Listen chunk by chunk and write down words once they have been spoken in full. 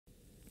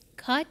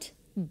cut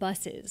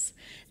buses.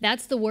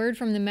 That's the word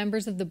from the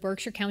members of the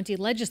Berkshire County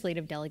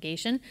legislative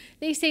delegation.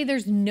 They say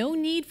there's no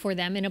need for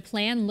them in a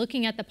plan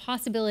looking at the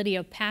possibility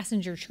of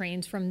passenger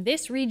trains from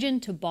this region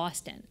to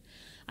Boston.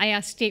 I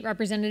asked State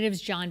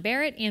Representatives John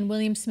Barrett and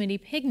William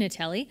Smitty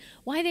Pignatelli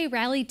why they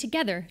rallied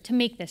together to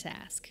make this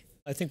ask.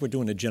 I think we're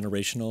doing a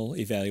generational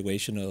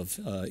evaluation of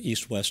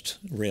east-west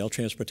rail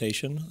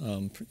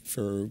transportation.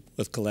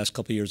 With the last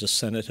couple of years, the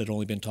Senate had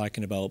only been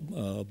talking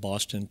about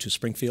Boston to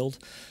Springfield.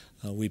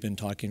 We've been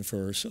talking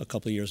for a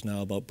couple of years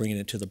now about bringing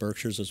it to the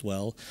Berkshires as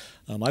well.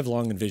 I've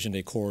long envisioned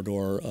a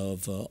corridor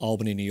of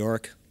Albany, New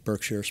York,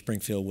 Berkshire,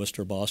 Springfield,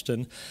 Worcester,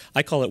 Boston.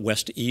 I call it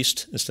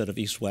west-east instead of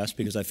east-west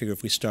because I figure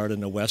if we start in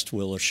the west,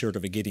 we're assured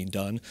of it getting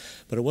done.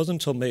 But it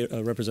wasn't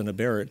until Representative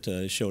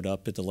Barrett showed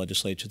up at the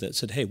legislature that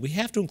said, hey, we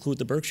have to include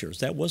the Berkshires.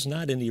 That was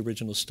not in the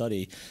original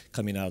study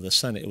coming out of the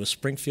Senate. It was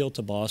Springfield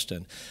to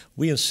Boston.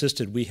 We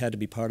insisted we had to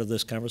be part of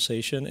this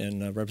conversation,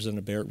 and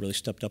Representative Barrett really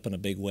stepped up in a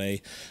big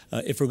way.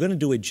 If we're going to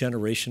do a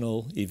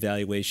generational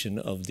evaluation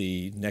of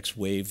the next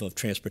wave of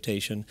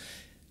transportation,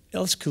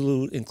 let's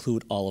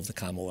include all of the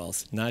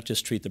Commonwealth, not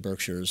just treat the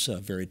Berkshires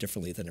very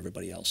differently than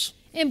everybody else.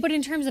 But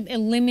in terms of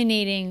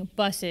eliminating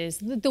buses,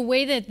 the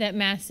way that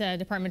Mass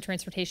Department of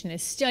Transportation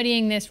is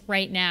studying this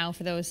right now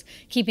for those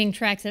keeping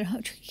track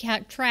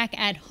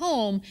at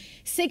home,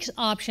 6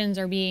 options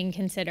are being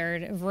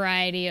considered, a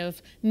variety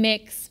of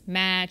mix,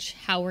 match,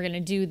 how we're going to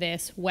do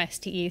this,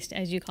 west to east,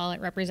 as you call it,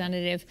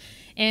 Representative.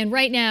 And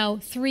right now,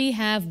 3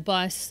 have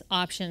bus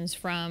options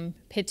from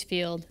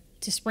Pittsfield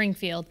to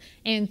Springfield,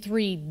 and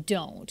 3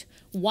 don't.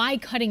 Why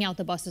cutting out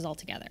the buses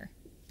altogether?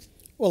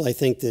 Well, I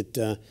think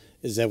that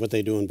is that what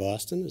they do in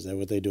Boston? Is that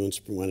what they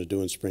want to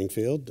do in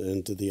Springfield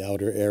and to the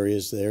outer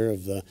areas there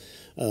of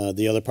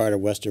the other part of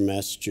Western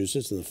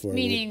Massachusetts and the 4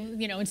 Meaning,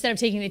 you know, instead of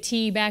taking the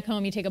T back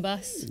home, you take a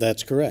bus?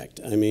 That's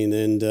correct. I mean,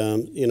 and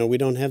you know, we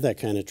don't have that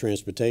kind of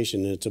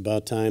transportation. It's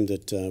about time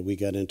that we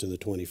got into the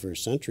 21st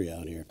century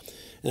out here.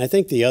 And I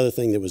think the other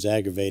thing that was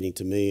aggravating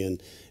to me,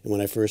 and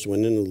when I first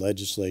went into the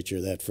legislature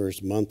that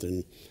first month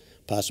and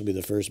possibly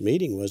the first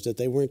meeting, was that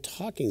they weren't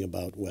talking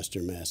about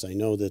Western Mass. I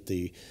know that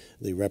the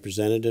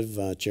representative,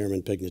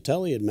 Chairman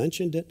Pignatelli, had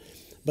mentioned it,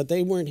 but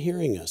they weren't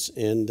hearing us.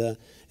 And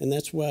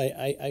that's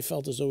why I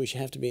felt as though we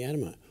should have to be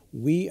adamant.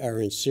 We are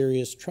in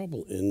serious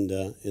trouble in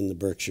the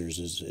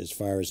Berkshires as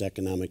far as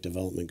economic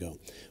development go.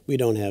 We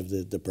don't have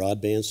the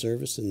broadband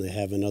service and they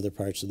have in other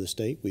parts of the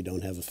state. We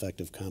don't have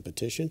effective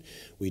competition.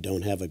 We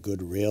don't have a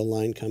good rail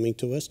line coming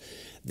to us.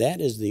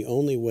 That is the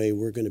only way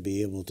we're going to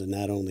be able to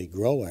not only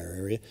grow our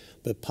area,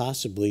 but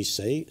possibly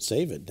save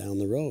it down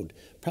the road.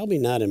 Probably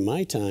not in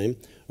my time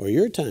or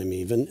your time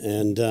even,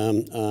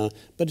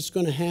 but it's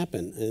going to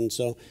happen.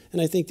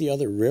 And I think the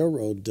other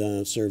railroad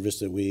service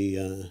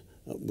that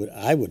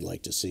I would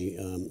like to see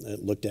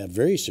looked at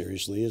very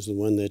seriously is the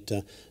one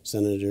that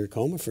Senator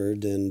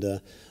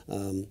Comaford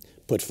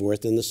put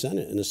forth in the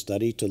Senate in a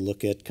study to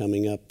look at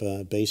coming up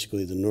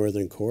basically the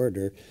northern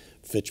corridor,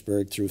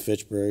 Fitchburg through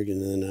Fitchburg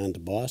and then on to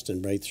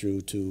Boston, right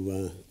through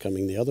to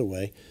coming the other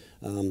way,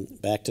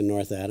 back to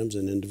North Adams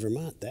and into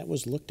Vermont. That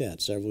was looked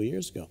at several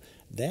years ago.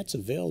 That's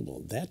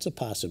available. That's a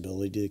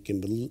possibility that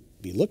can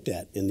be looked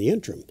at in the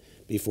interim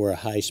before a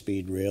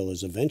high-speed rail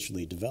is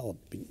eventually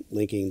developed,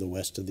 linking the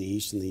west to the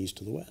east and the east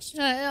to the west.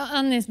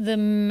 On the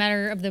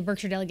matter of the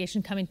Berkshire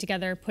delegation coming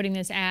together, putting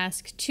this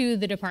ask to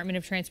the Department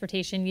of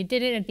Transportation, you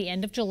did it at the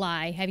end of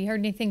July. Have you heard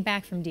anything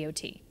back from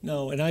DOT?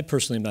 No, and I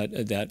personally am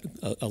not that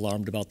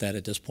alarmed about that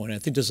at this point. I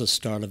think this is the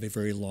start of a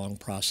very long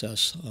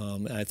process.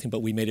 But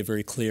we made it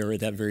very clear at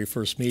that very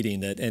first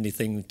meeting that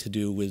anything to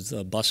do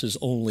with buses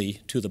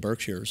only to the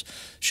Berkshires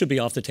should be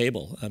off the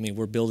table. I mean,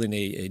 we're building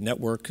a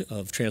network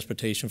of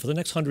transportation for the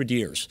next 100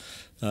 years.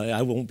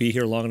 I won't be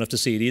here long enough to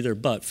see it either,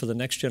 but for the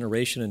next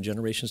generation and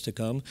generations to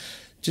come,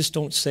 just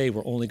don't say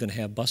we're only going to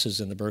have buses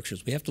in the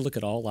Berkshires. We have to look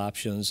at all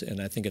options, and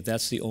I think if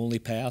that's the only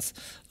path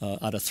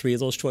out of 3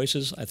 of those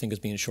choices, I think it's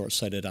being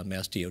short-sighted on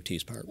Mass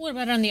DOT's part. What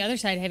about on the other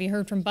side? Have you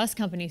heard from bus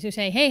companies who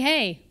say,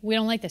 hey, we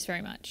don't like this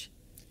very much?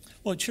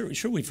 Well, sure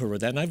we've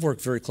heard that, and I've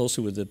worked very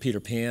closely with Peter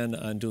Pan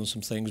on doing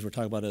some things. We're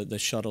talking about the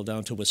shuttle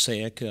down to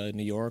Wassaic,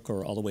 New York,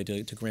 or all the way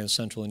to Grand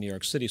Central in New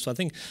York City. So I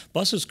think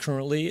buses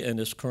currently, in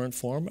this current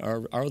form,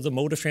 are the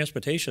mode of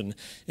transportation.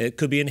 It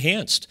could be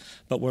enhanced,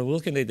 but we're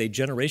looking at a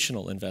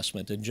generational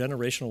investment, a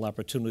generational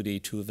opportunity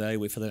to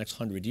evaluate for the next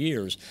 100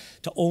 years.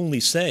 To only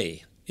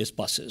say it's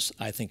buses,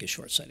 I think is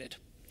short-sighted.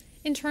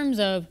 In terms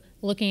of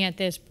looking at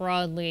this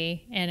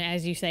broadly, and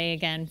as you say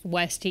again,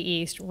 west to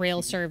east,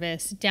 rail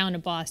service down to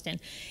Boston,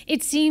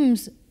 it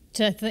seems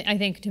I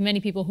think to many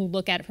people who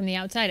look at it from the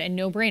outside a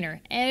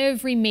no-brainer.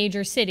 Every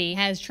major city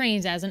has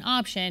trains as an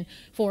option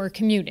for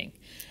commuting.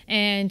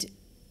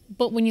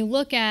 But when you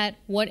look at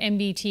what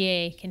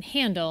MBTA can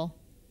handle,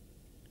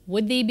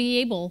 would they be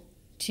able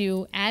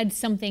to add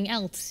something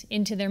else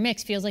into their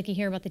mix? Feels like you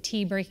hear about the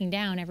T breaking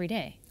down every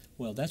day.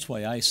 Well, that's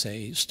why I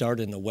say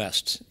start in the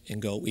west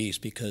and go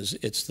east, because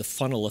it's the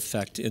funnel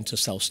effect into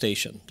South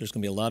Station. There's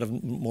going to be a lot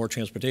of more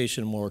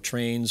transportation, more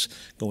trains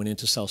going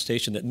into South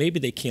Station that maybe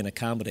they can't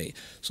accommodate.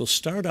 So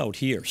start out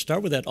here.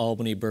 Start with that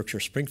Albany,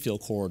 Berkshire,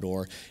 Springfield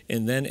corridor,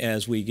 and then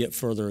as we get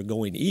further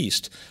going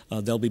east,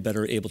 they'll be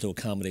better able to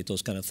accommodate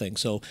those kind of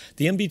things. So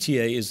the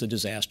MBTA is a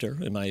disaster,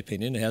 in my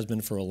opinion. It has been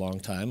for a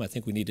long time. I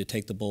think we need to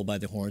take the bull by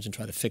the horns and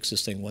try to fix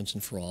this thing once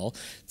and for all.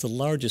 It's the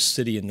largest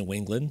city in New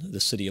England, the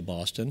city of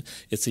Boston.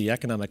 It's the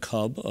economic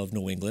hub of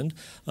New England,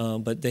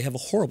 but they have a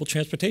horrible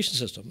transportation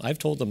system. I've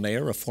told the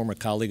mayor, a former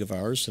colleague of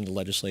ours in the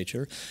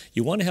legislature,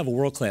 you want to have a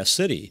world-class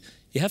city,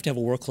 you have to have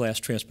a world-class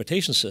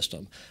transportation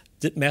system.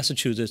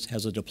 Massachusetts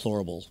has a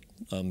deplorable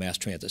mass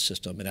transit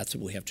system, and that's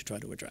what we have to try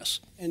to address.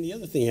 And the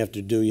other thing you have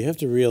to do, you have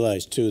to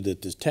realize, too,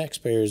 that the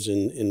taxpayers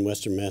in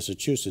western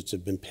Massachusetts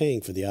have been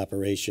paying for the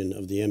operation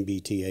of the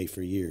MBTA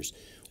for years.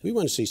 We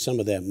want to see some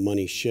of that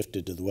money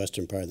shifted to the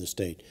western part of the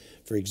state.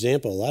 For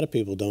example, a lot of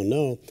people don't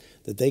know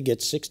that they get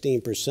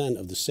 16%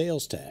 of the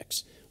sales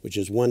tax, which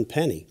is 1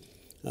 penny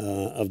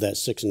of that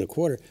 6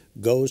 1/4,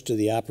 goes to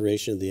the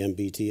operation of the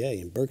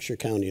MBTA. In Berkshire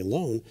County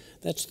alone,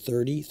 that's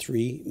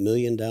 $33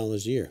 million a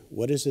year.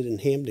 What is it in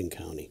Hampden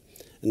County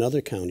and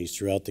other counties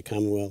throughout the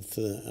Commonwealth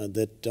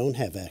that don't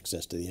have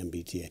access to the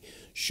MBTA?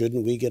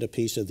 Shouldn't we get a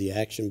piece of the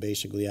action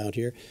basically out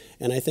here?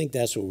 And I think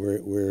that's what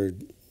we're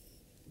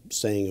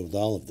saying with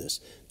all of this.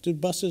 Do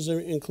buses are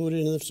included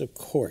in this? Of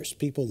course.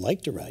 People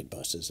like to ride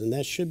buses, and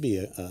that should be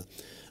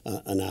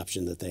an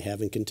option that they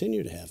have and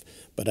continue to have.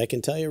 But I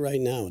can tell you right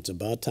now, it's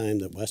about time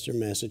that western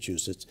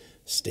Massachusetts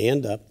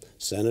stand up.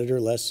 Senator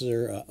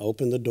Lesser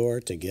opened the door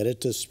to get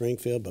it to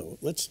Springfield, but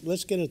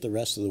let's get it the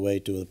rest of the way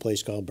to a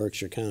place called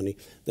Berkshire County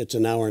that's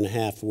an hour and a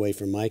half away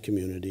from my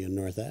community in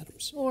North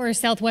Adams. Or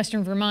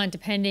southwestern Vermont,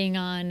 depending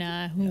on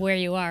where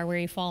you are, where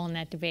you fall in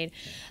that debate.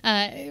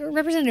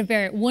 Representative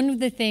Barrett, one of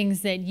the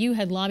things that you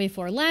had lobbied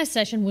for last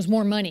session was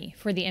more money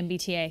for the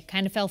MBTA.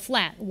 Kind of fell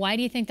flat. Why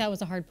do you think that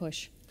was a hard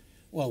push?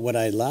 Well, what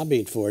I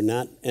lobbied for,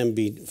 not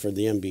for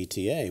the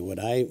MBTA,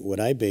 what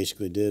I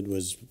basically did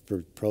was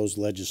propose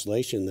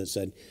legislation that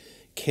said,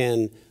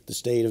 can the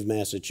state of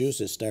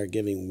Massachusetts start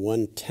giving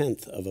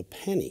 1/10 of a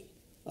penny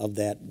of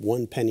that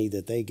 1 penny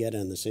that they get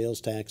on the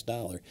sales tax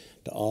dollar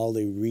to all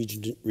the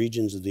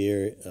regions of the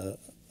area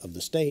of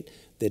the state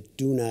that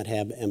do not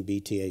have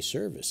MBTA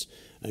service?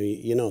 I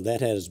mean, you know,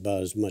 that has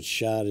about as much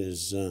shot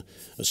as a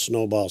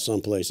snowball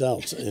someplace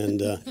else,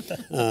 and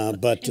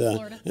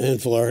in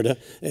Florida,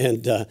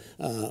 and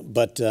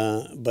but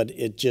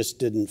it just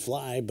didn't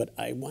fly. But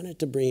I wanted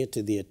to bring it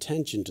to the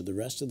attention to the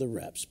rest of the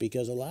reps,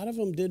 because a lot of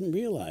them didn't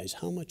realize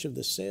how much of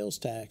the sales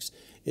tax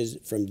is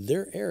from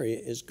their area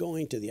is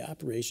going to the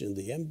operation of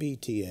the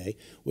MBTA,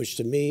 which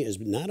to me is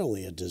not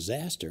only a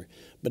disaster,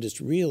 but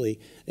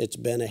it's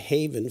been a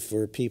haven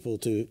for people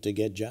to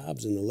get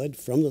jobs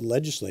from the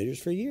legislators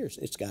for years.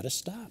 It's got to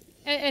stop.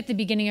 At the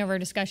beginning of our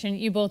discussion,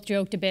 you both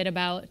joked a bit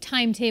about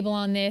timetable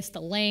on this, the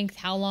length,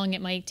 how long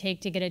it might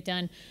take to get it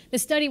done. The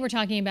study we're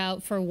talking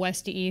about for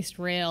west to east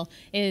rail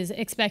is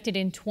expected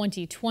in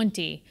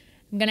 2020.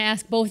 I'm going to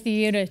ask both of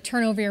you to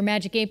turn over your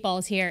magic 8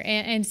 balls here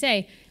and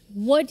say,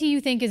 what do you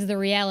think is the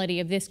reality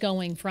of this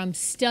going from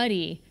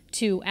study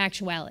to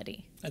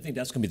actuality? I think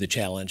that's going to be the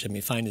challenge. I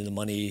mean, finding the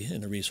money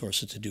and the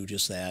resources to do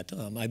just that.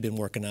 I've been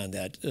working on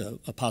that,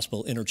 a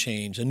possible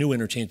interchange, a new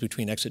interchange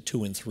between exit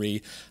 2 and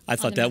 3. I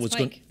thought that was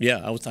going.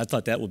 Yeah, I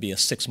thought that would be a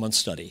 6-month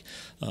study.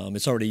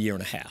 It's already a year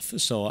and a half,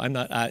 so I'm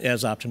not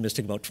as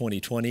optimistic about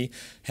 2020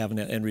 having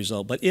that end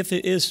result. But if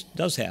it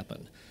does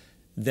happen,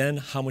 then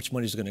how much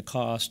money is it going to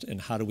cost,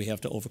 and how do we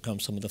have to overcome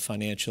some of the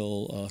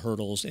financial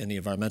hurdles and the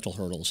environmental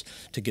hurdles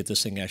to get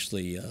this thing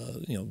actually,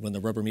 when the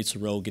rubber meets the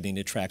road, getting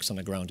the tracks on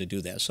the ground to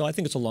do that. So I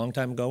think it's a long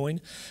time going,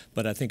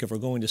 but I think if we're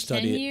going to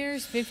study 10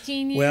 years,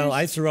 15 years? Well,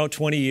 I threw out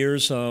 20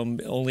 years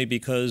only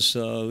because,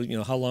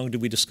 how long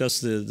did we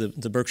discuss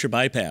the Berkshire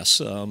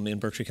bypass in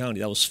Berkshire County?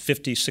 That was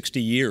 50,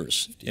 60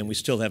 years, and we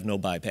still have no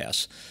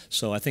bypass.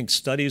 So I think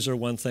studies are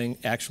one thing,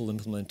 actual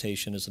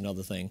implementation is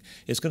another thing.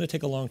 It's going to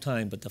take a long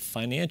time, but the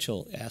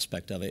financial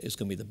aspect of it is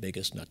going to be the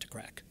biggest nut to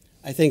crack.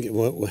 I think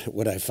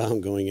what I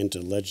found going into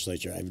the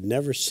legislature, I've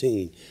never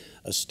seen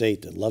a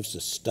state that loves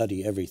to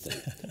study everything.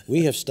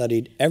 We have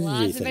studied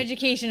everything. Lots of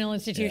educational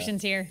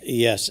institutions here.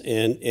 Yes,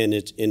 and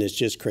it's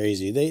just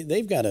crazy.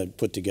 They've got to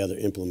put together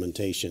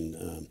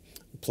implementation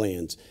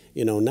plans.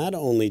 Not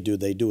only do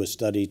they do a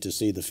study to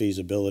see the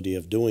feasibility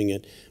of doing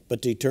it,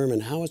 but determine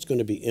how it's going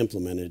to be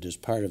implemented as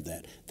part of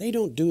that. They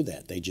don't do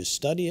that. They just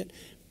study it,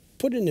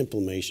 put an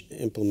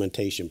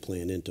implementation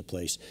plan into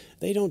place.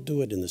 They don't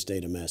do it in the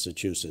state of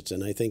Massachusetts,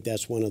 and I think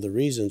that's one of the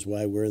reasons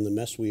why we're in the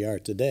mess we are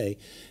today.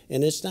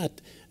 And it's not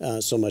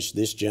so much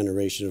this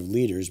generation of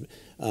leaders.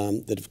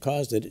 that have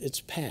caused it,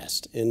 it's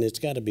passed. And it's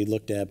got to be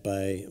looked at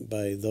by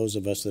those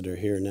of us that are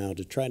here now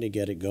to try to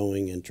get it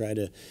going and try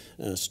to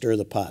stir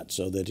the pot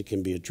so that it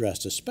can be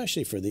addressed,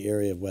 especially for the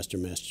area of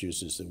Western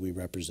Massachusetts that we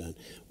represent.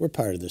 We're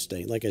part of the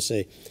state. Like I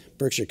say,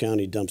 Berkshire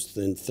County dumps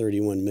in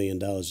 $31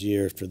 million a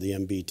year for the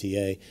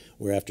MBTA,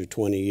 where after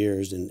 20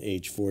 years and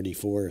age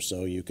 44 or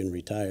so, you can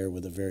retire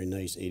with a very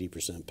nice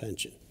 80%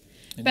 pension.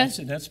 And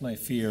that's my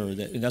fear,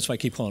 and that's why I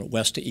keep calling it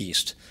west to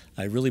east.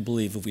 I really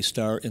believe if we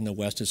start in the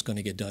west, it's going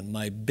to get done.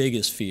 My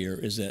biggest fear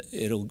is that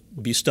it'll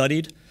be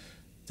studied,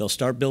 they'll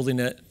start building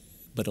it,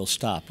 but it'll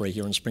stop right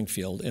here in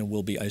Springfield, and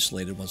we'll be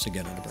isolated once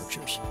again in the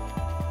Berkshires.